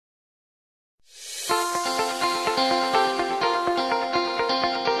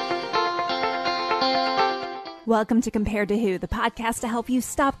Welcome to Compared to Who, the podcast to help you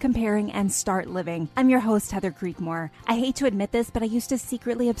stop comparing and start living. I'm your host, Heather Creekmore. I hate to admit this, but I used to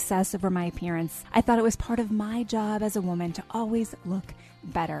secretly obsess over my appearance. I thought it was part of my job as a woman to always look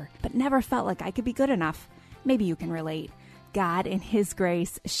better, but never felt like I could be good enough. Maybe you can relate. God, in His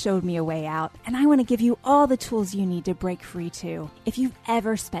grace, showed me a way out, and I want to give you all the tools you need to break free too. If you've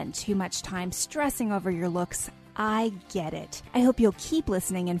ever spent too much time stressing over your looks, I get it. I hope you'll keep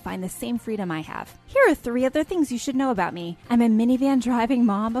listening and find the same freedom I have. Here are 3 other things you should know about me. I'm a minivan driving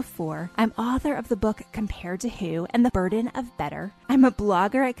mom of 4. I'm author of the book Compared to Who and the Burden of Better. I'm a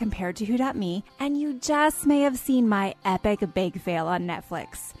blogger at comparedtowho.me, and you just may have seen my epic bake fail on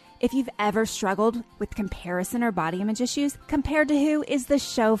Netflix. If you've ever struggled with comparison or body image issues, Compared to Who is the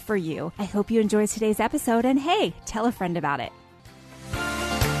show for you. I hope you enjoyed today's episode, and hey, tell a friend about it.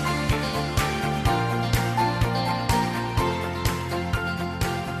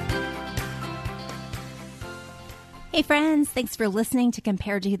 Hey friends, thanks for listening to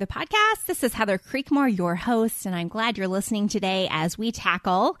Compared to Who, the podcast. This is Heather Creekmore, your host, and I'm glad you're listening today as we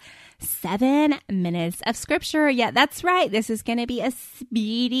tackle 7 minutes of scripture. Yeah, that's right. This is going to be a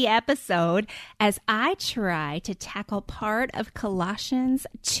speedy episode as I try to tackle part of Colossians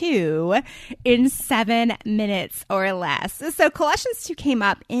 2 in 7 minutes or less. So Colossians 2 came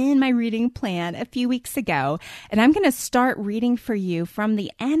up in my reading plan a few weeks ago, and I'm going to start reading for you from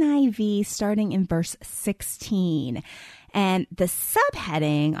the NIV starting in verse 16. And the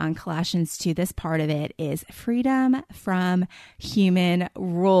subheading on Colossians 2, this part of it, is freedom from human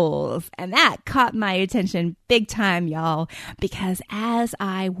rules. And that caught my attention big time, y'all, because as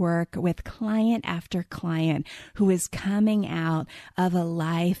I work with client after client who is coming out of a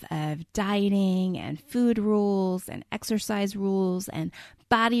life of dieting and food rules and exercise rules and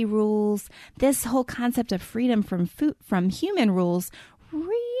body rules, this whole concept of freedom from human rules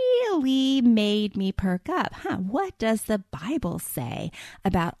really made me perk up. What does the Bible say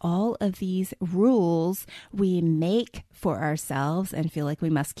about all of these rules we make for ourselves and feel like we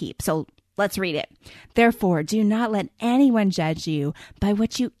must keep? So let's read it. Therefore, do not let anyone judge you by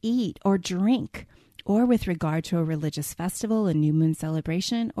what you eat or drink, or with regard to a religious festival, a new moon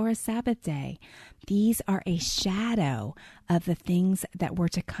celebration, or a Sabbath day. These are a shadow of the things that were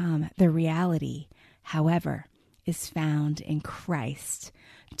to come. The reality, however, is found in Christ.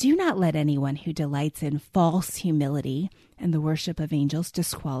 Do not let anyone who delights in false humility and the worship of angels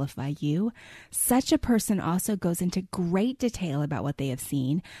disqualify you. Such a person also goes into great detail about what they have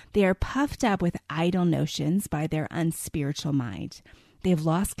seen. They are puffed up with idle notions by their unspiritual mind. They have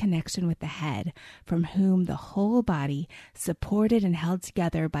lost connection with the head, from whom the whole body, supported and held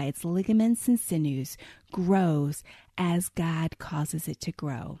together by its ligaments and sinews, grows as God causes it to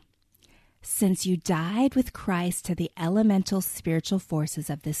grow. Since you died with Christ to the elemental spiritual forces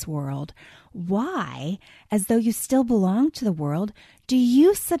of this world, why, as though you still belong to the world, do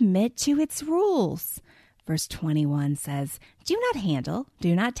you submit to its rules? Verse 21 says, do not handle,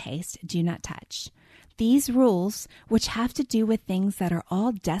 do not taste, do not touch. These rules, which have to do with things that are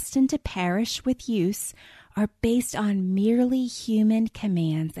all destined to perish with use, are based on merely human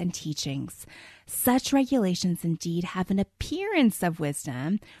commands and teachings. Such regulations indeed have an appearance of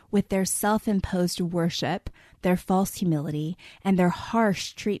wisdom with their self-imposed worship, their false humility, and their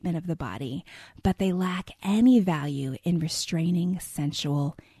harsh treatment of the body, but they lack any value in restraining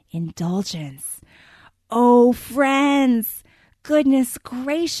sensual indulgence. Oh, friends, goodness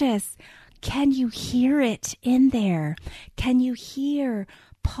gracious, can you hear it in there? Can you hear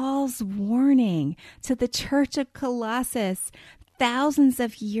Paul's warning to the church of Colossus thousands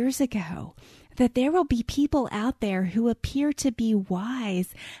of years ago? That there will be people out there who appear to be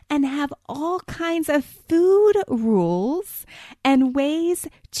wise and have all kinds of food rules and ways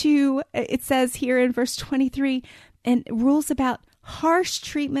to, it says here in verse 23, and rules about harsh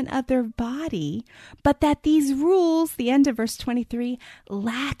treatment of their body, but that these rules, the end of verse 23,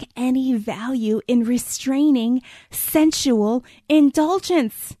 lack any value in restraining sensual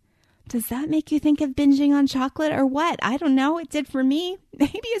indulgence. Does that make you think of binging on chocolate or what? I don't know. It did for me.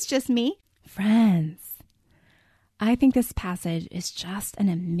 Maybe it's just me. Friends, I think this passage is just an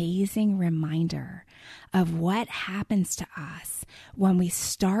amazing reminder of what happens to us when we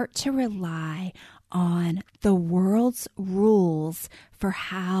start to rely on the world's rules for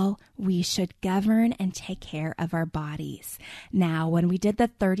how we should govern and take care of our bodies. Now, when we did the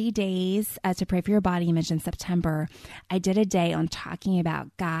 30 days to pray for your body image in September, I did a day on talking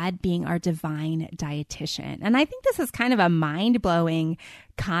about God being our divine dietitian. And I think this is kind of a mind-blowing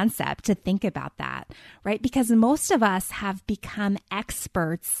concept to think about that, right? Because most of us have become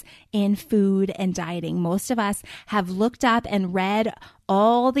experts in food and dieting. Most of us have looked up and read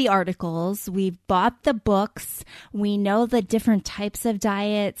all the articles. We've bought the books. We know the different types of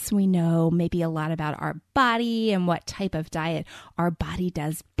diets. We know maybe a lot about our body and what type of diet our body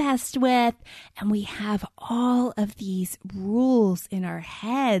does best with. And we have all of these rules in our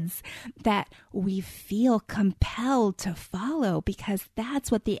heads that we feel compelled to follow because that's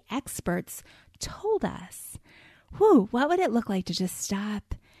what the experts told us. Whew, what would it look like to just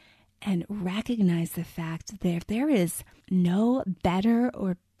stop and recognize the fact that there is no better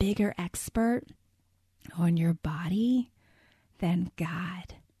or bigger expert on your body than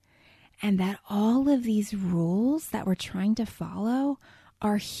God? And that all of these rules that we're trying to follow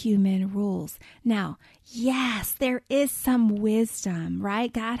are human rules. Now, yes, there is some wisdom,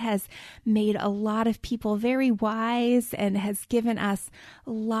 right? God has made a lot of people very wise and has given us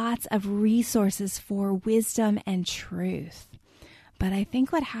lots of resources for wisdom and truth. But I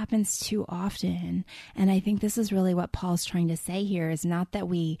think what happens too often, and I think this is really what Paul's trying to say here, is not that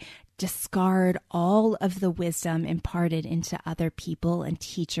we discard all of the wisdom imparted into other people and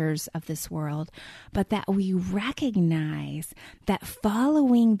teachers of this world, but that we recognize that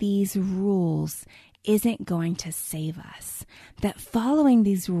following these rules isn't going to save us, that following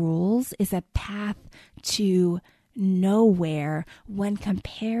these rules is a path to nowhere when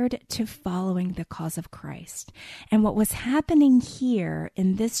compared to following the cause of Christ. And what was happening here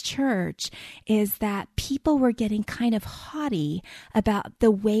in this church is that people were getting kind of haughty about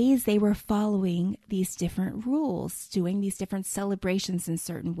the ways they were following these different rules, doing these different celebrations in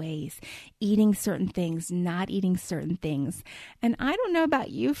certain ways, eating certain things, not eating certain things. And I don't know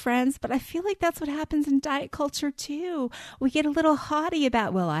about you, friends, but I feel like that's what happens in diet culture too. We get a little haughty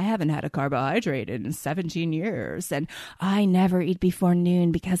about, well, I haven't had a carbohydrate in 17 years. And I never eat before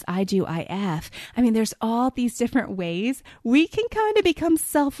noon because I do IF. I mean, there's all these different ways we can kind of become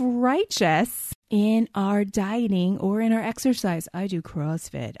self-righteous in our dieting or in our exercise. I do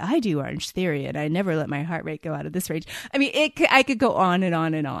CrossFit. I do Orange Theory, and I never let my heart rate go out of this range. I mean, I could go on and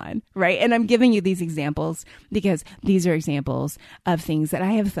on and on, right? And I'm giving you these examples because these are examples of things that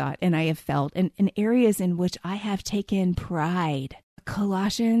I have thought and I have felt and in areas in which I have taken pride.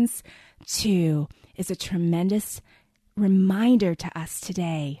 Colossians 2 is a tremendous reminder to us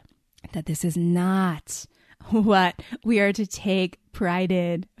today that this is not what we are to take pride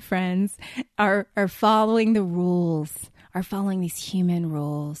in, friends. Our following the rules, our following these human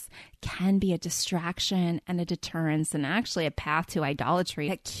rules can be a distraction and a deterrence and actually a path to idolatry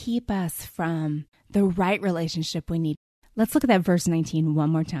that keep us from the right relationship we need. Let's look at that verse 19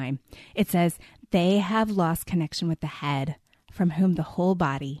 one more time. It says, they have lost connection with the head, from whom the whole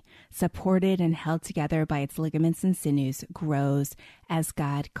body, supported and held together by its ligaments and sinews, grows as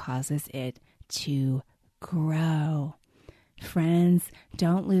God causes it to grow. Friends,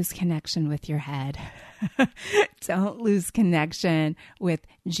 don't lose connection with your head. Don't lose connection with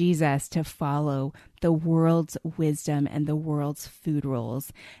Jesus to follow the world's wisdom and the world's food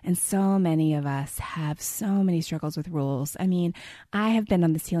rules. And so many of us have so many struggles with rules. I mean, I have been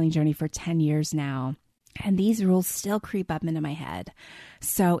on this healing journey for 10 years now. And these rules still creep up into my head.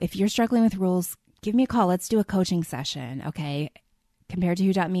 So if you're struggling with rules, give me a call. Let's do a coaching session, okay?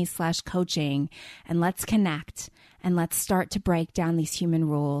 comparedtowho.me/coaching, and let's connect and let's start to break down these human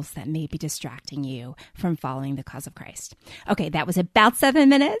rules that may be distracting you from following the cause of Christ. Okay, that was about 7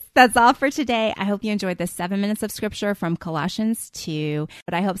 minutes. That's all for today. I hope you enjoyed the 7 minutes of scripture from Colossians 2.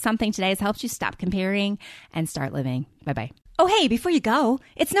 But I hope something today has helped you stop comparing and start living. Bye-bye. Oh, hey, before you go,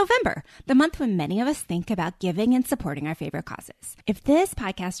 it's November, the month when many of us think about giving and supporting our favorite causes. If this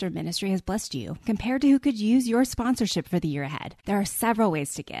podcast or ministry has blessed you, Compared to Who could use your sponsorship for the year ahead, there are several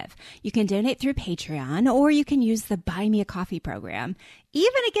ways to give. You can donate through Patreon, or you can use the Buy Me a Coffee program.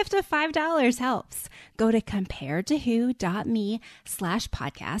 Even a gift of $5 helps. Go to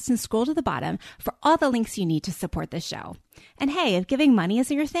comparedtowho.me/podcast and scroll to the bottom for all the links you need to support the show. And hey, if giving money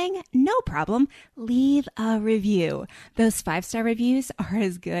isn't your thing, no problem. Leave a review. Those 5-star reviews are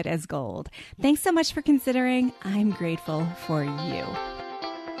as good as gold. Thanks so much for considering. I'm grateful for you.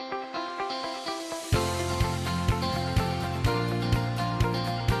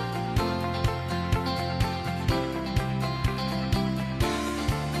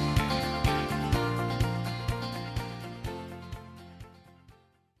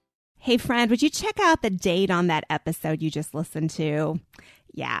 Hey friend, would you check out the date on that episode you just listened to?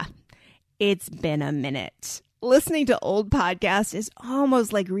 Yeah, it's been a minute. Listening to old podcasts is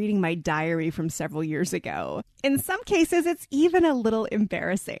almost like reading my diary from several years ago. In some cases, it's even a little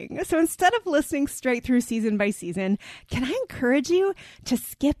embarrassing. So instead of listening straight through season by season, can I encourage you to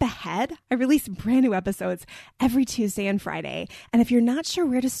skip ahead? I release brand new episodes every Tuesday and Friday. And if you're not sure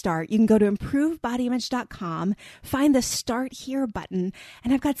where to start, you can go to improvebodyimage.com, find the Start Here button,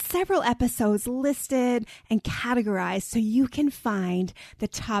 and I've got several episodes listed and categorized so you can find the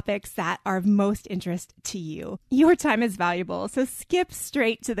topics that are of most interest to you. Your time is valuable, so skip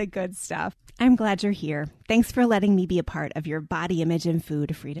straight to the good stuff. I'm glad you're here. Thanks for letting me be a part of your body image and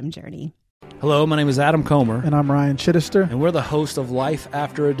food freedom journey. Hello, my name is Adam Comer. And I'm Ryan Chittister. And we're the host of Life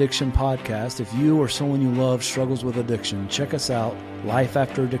After Addiction podcast. If you or someone you love struggles with addiction, check us out, Life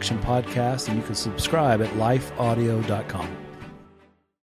After Addiction podcast, and you can subscribe at lifeaudio.com.